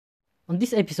On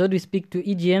this episode, we speak to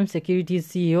EGM Securities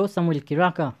CEO Samuel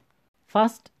Kiraka.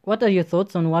 First, what are your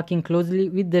thoughts on working closely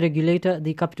with the regulator,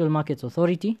 the Capital Markets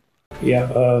Authority? Yeah,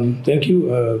 thank you.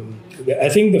 I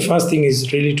think the first thing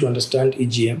is really to understand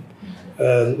EGM.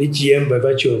 EGM, by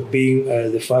virtue of being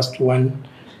the first one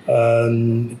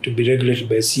to be regulated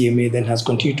by CMA, then has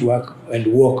continued to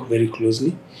work very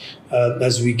closely.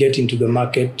 As we get into the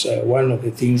market, one of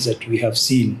the things that we have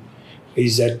seen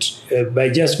is that by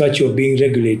just virtue of being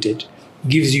regulated,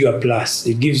 gives you a plus.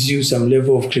 It gives you some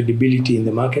level of credibility in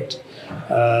the market.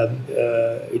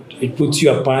 It puts you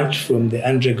apart from the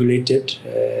unregulated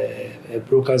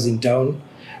brokers in town.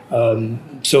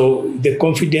 So the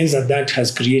confidence that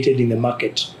has created in the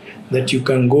market, that you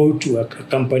can go to a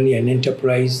company, an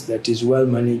enterprise that is well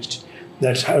managed,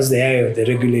 that has the eye of the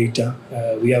regulator.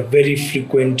 We have very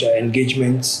frequent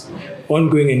engagements,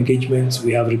 ongoing engagements.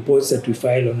 We have reports that we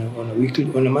file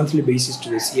on a monthly basis to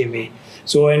the CMA.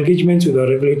 So our engagement with our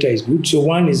regulator is good. So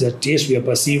one is that, yes, we are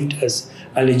perceived as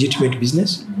a legitimate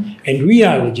business, and we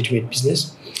are a legitimate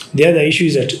business. The other issue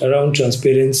is that around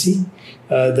transparency,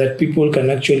 that people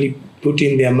can actually put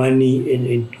in their money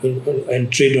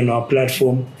and trade on our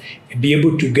platform, be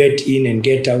able to get in and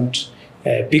get out,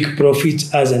 pick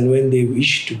profits as and when they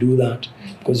wish to do that.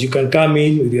 Because you can come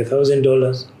in with your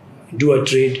 $1,000, do a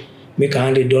trade, make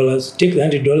 $100, take the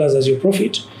 $100 as your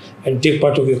profit, and take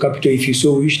part of your capital if you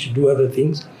so wish to do other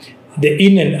things. The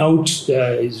in and out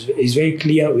is very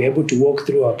clear. We're able to walk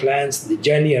through our clients, the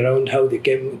journey around how they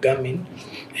come in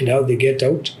and how they get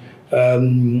out.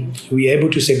 We are able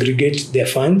to segregate their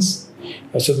funds.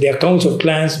 So the accounts of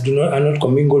clients are not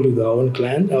commingled with our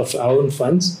own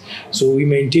funds. So we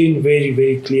maintain very,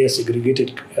 very clear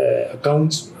segregated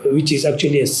accounts, which is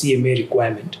actually a CMA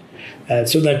requirement.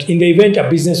 So that in the event a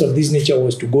business of this nature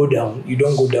was to go down, you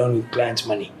don't go down with clients'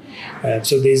 money.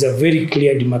 So there's a very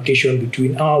clear demarcation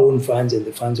between our own funds and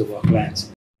the funds of our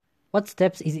clients. What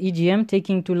steps is EGM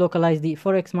taking to localize the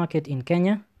Forex market in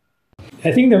Kenya?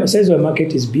 I think the size of the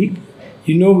market is big.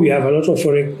 You know, we have a lot of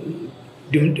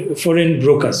foreign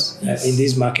brokers in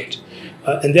this market.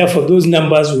 And therefore, those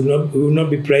numbers will not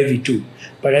be private too.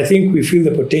 But I think we feel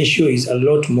the potential is a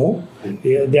lot more.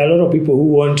 There are a lot of people who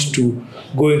want to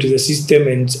go into the system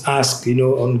and ask,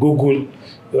 on Google,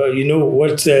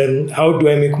 how do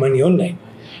I make money online?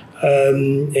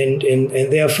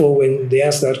 And therefore, when they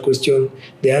ask that question,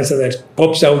 the answer that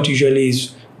pops out usually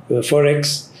is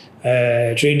Forex,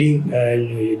 trading,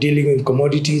 dealing with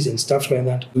commodities and stuff like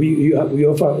that. We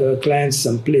offer clients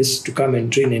some place to come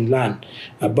and train and learn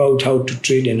about how to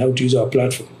trade and how to use our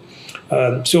platform.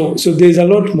 So there's a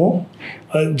lot more.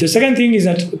 The second thing is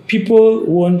that people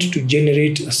want to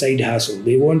generate a side hustle.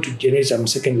 They want to generate some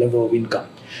second level of income.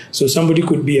 So somebody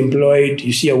could be employed.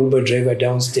 You see a Uber driver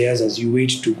downstairs as he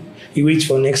waits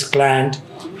for next client.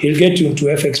 He'll get into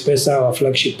FX Pesa, our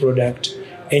flagship product,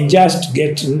 and just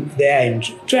get there and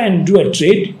try and do a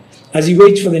trade as he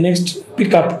waits for the next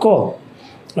pickup call.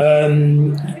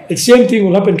 The same thing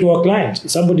will happen to our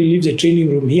clients. Somebody leaves a training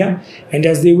room here, and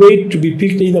as they wait to be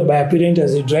picked either by a parent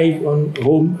as they drive on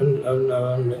home,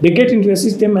 they get into the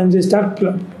system and they start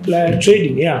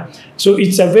trading. Yeah, so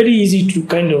it's a very easy to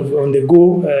kind of on the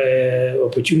go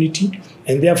opportunity,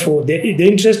 and therefore the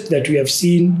interest that we have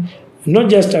seen, not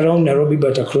just around Nairobi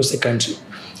but across the country,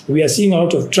 we are seeing a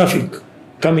lot of traffic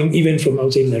coming even from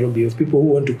outside Nairobi, of people who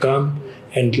want to come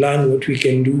and learn what we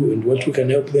can do and what we can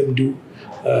help them do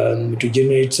to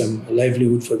generate some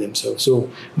livelihood for themselves. So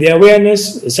the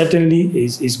awareness certainly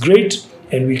is great,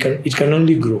 and it can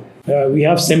only grow. We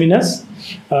have seminars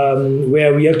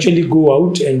where we actually go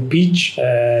out and pitch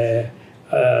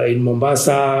in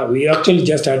Mombasa. We actually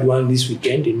just had one this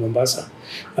weekend in Mombasa.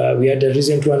 We had a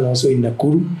recent one also in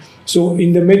Nakuru. So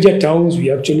in the major towns,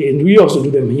 we also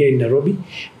do them here in Nairobi.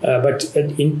 But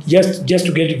just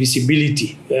to get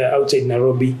visibility outside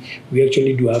Nairobi, we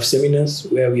actually do have seminars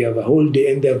where we have a whole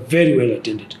day, and they're very well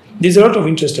attended. There's a lot of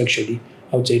interest actually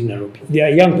outside Nairobi. There are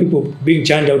young people being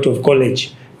churned out of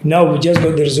college. Now we just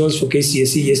got the results for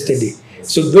KCSE yesterday.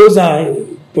 So those are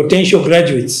potential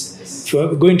graduates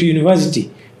for going to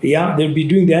university. Yeah, they'll be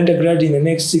doing the undergrad in the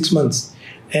next 6 months.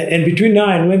 And between now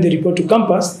and when they report to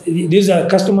campus, these are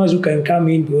customers who can come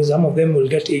in, because some of them will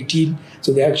get 18,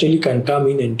 so they actually can come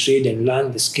in and trade and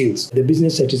learn the skills. The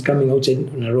business that is coming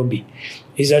outside Nairobi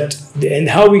is that, and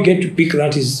how we get to pick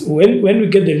that is when we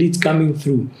get the leads coming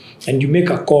through, and you make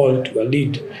a call to a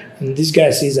lead, and this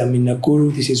guy says, I'm in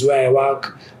Nakuru, this is where I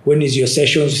work, when is your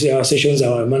sessions? You say, our sessions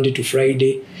are Monday to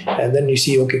Friday, and then you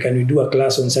see, okay, can we do a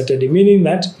class on Saturday? Meaning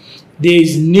that there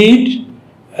is need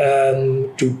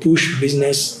to push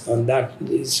business on that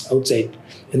is outside.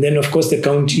 And then, of course, the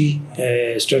county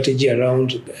strategy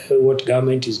around what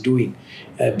government is doing,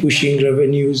 pushing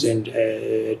revenues and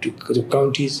to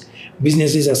counties.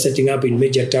 Businesses are setting up in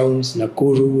major towns.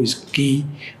 Nakuru is key,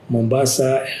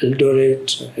 Mombasa,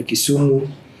 Eldoret, Kisumu.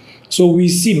 So we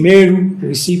see Meru,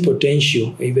 we see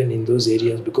potential even in those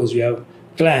areas because we have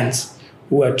clients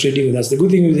who are trading with us. The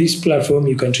good thing with this platform,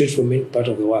 you can trade from any part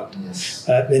of the world. Yes.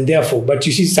 And therefore, but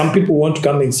you see, some people want to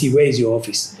come and see where is your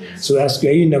office. Yes. So ask,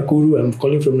 are you in Nakuru? I'm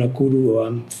calling from Nakuru, or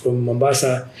I'm from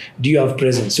Mombasa. Do you have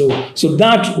presence? So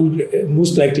that would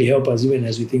most likely help us even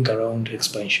as we think around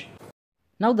expansion.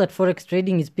 Now that Forex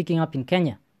trading is picking up in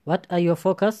Kenya, what are your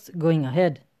forecasts going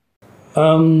ahead?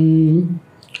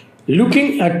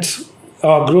 Looking at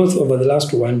our growth over the last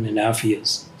 1.5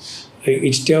 years,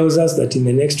 it tells us that in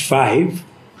the next 5,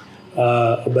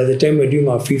 by the time we're doing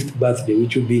our 5th birthday,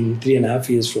 which will be in 3.5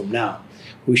 years from now,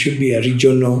 we should be a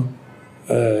regional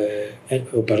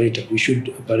operator. We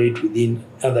should operate within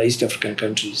other East African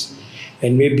countries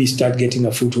and maybe start getting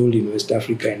a foothold in West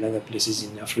Africa and other places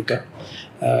in Africa.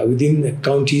 Within the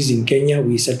counties in Kenya,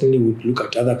 we certainly would look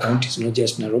at other counties, not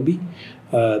just Nairobi,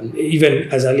 even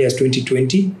as early as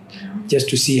 2020, just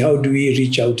to see how do we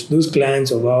reach out to those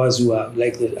clients of ours who are,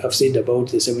 like I've said about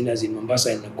the seminars in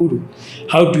Mombasa and Nakuru,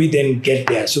 how do we then get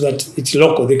there so that it's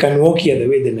local? They can walk here the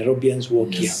way the Nairobians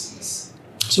walk here.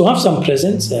 So have some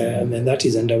presence, and that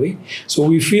is underway. So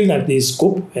we feel that there's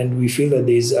scope, and we feel that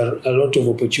there's a lot of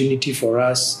opportunity for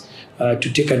us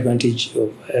to take advantage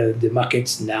of the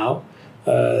markets now,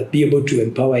 be able to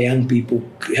empower young people,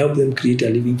 help them create a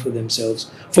living for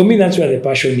themselves. For me, that's where the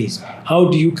passion is. How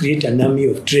do you create an army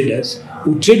of traders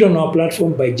who trade on our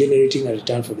platform by generating a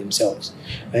return for themselves?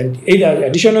 And either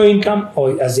additional income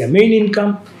or as their main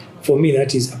income, for me,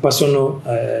 that is a personal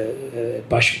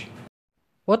passion.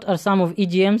 What are some of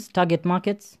EGM's target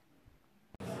markets?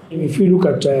 If we look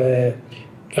at a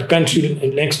country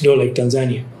next door like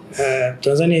Tanzania,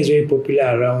 Tanzania is very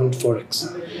popular around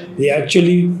Forex. They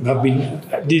actually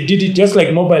they did it just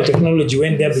like mobile technology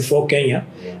went there before Kenya.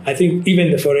 I think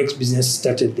even the Forex business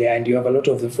started there, and you have a lot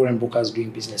of the foreign brokers doing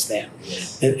business there.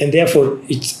 And therefore,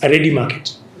 it's a ready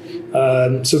market.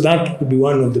 So that would be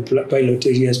one of the pilot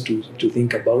areas to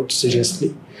think about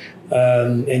seriously.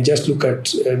 And just look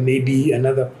at maybe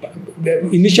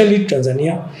initially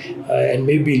Tanzania, and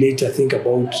maybe later think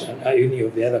about any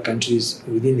of the other countries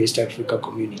within the East Africa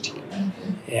community.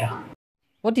 Yeah.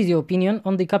 What is your opinion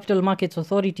on the Capital Markets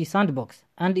Authority sandbox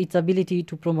and its ability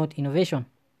to promote innovation?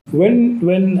 When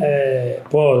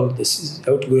Paul, the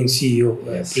outgoing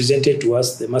CEO, presented to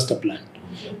us the master plan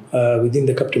within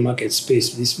the capital market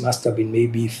space, this must have been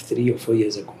maybe 3 or 4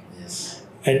 years ago.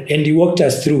 And he walked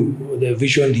us through the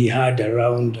vision he had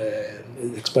around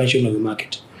the expansion of the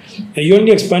market. And you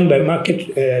only expand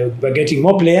by getting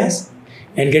more players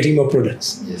and getting more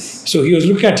products. So he was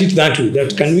looking at it that way,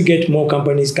 that can we get more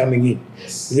companies coming in?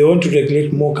 They want to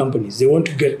regulate more companies. They want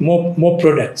to get more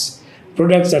products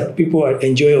that people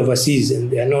enjoy overseas and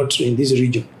they are not in this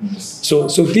region. So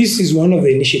this is one of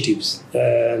the initiatives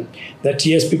that,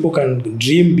 yes, people can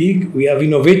dream big. We have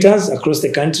innovators across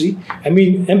the country. I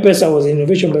mean, M-Pesa was an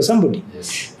innovation by somebody.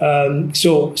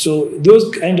 So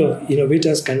those kind of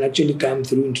innovators can actually come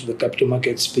through into the capital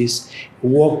market space,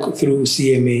 walk through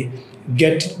CMA,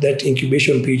 get that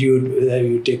incubation period that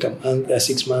will take a month,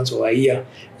 6 months or a year,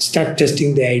 start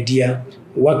testing the idea,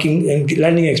 working and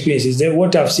learning experiences.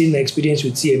 What I've seen, the experience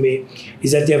with CMA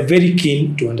is that they are very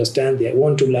keen to understand. They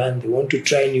want to learn. They want to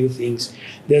try new things.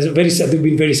 They've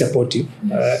been very supportive,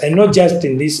 and not just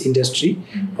in this industry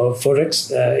of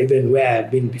Forex, even where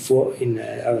I've been before in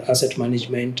asset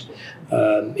management,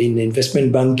 in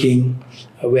investment banking,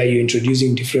 where you're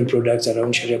introducing different products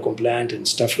around Sharia compliant and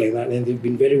stuff like that, and they've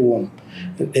been very warm.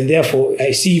 And therefore,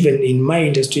 I see even in my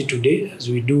industry today, as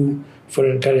we do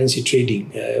foreign currency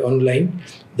trading online,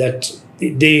 that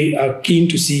they are keen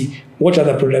to see what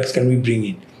other products can we bring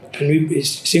in. Can we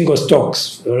single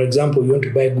stocks? For example, you want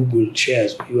to buy Google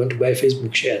shares, you want to buy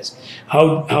Facebook shares.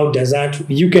 How does that?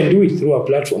 You can do it through our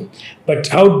platform, but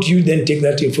how do you then take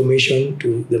that information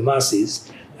to the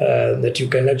masses that you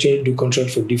can actually do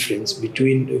contract for difference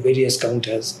between various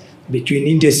counters, between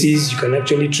indices? You can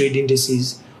actually trade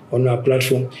indices on our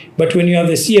platform. But when you have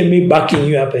the CMA backing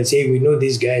you up and saying, we know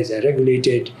these guys are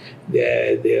regulated, we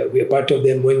are part of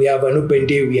them. When they have an open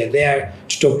day, we are there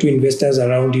to talk to investors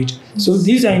around it. So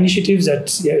these are initiatives that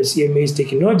CMA is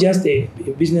taking, not just the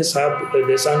business hub,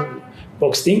 the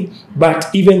sandbox thing, but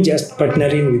even just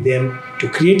partnering with them to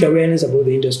create awareness about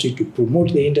the industry, to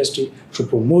promote the industry, to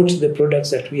promote the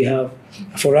products that we have.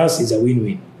 For us, it's a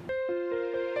win-win.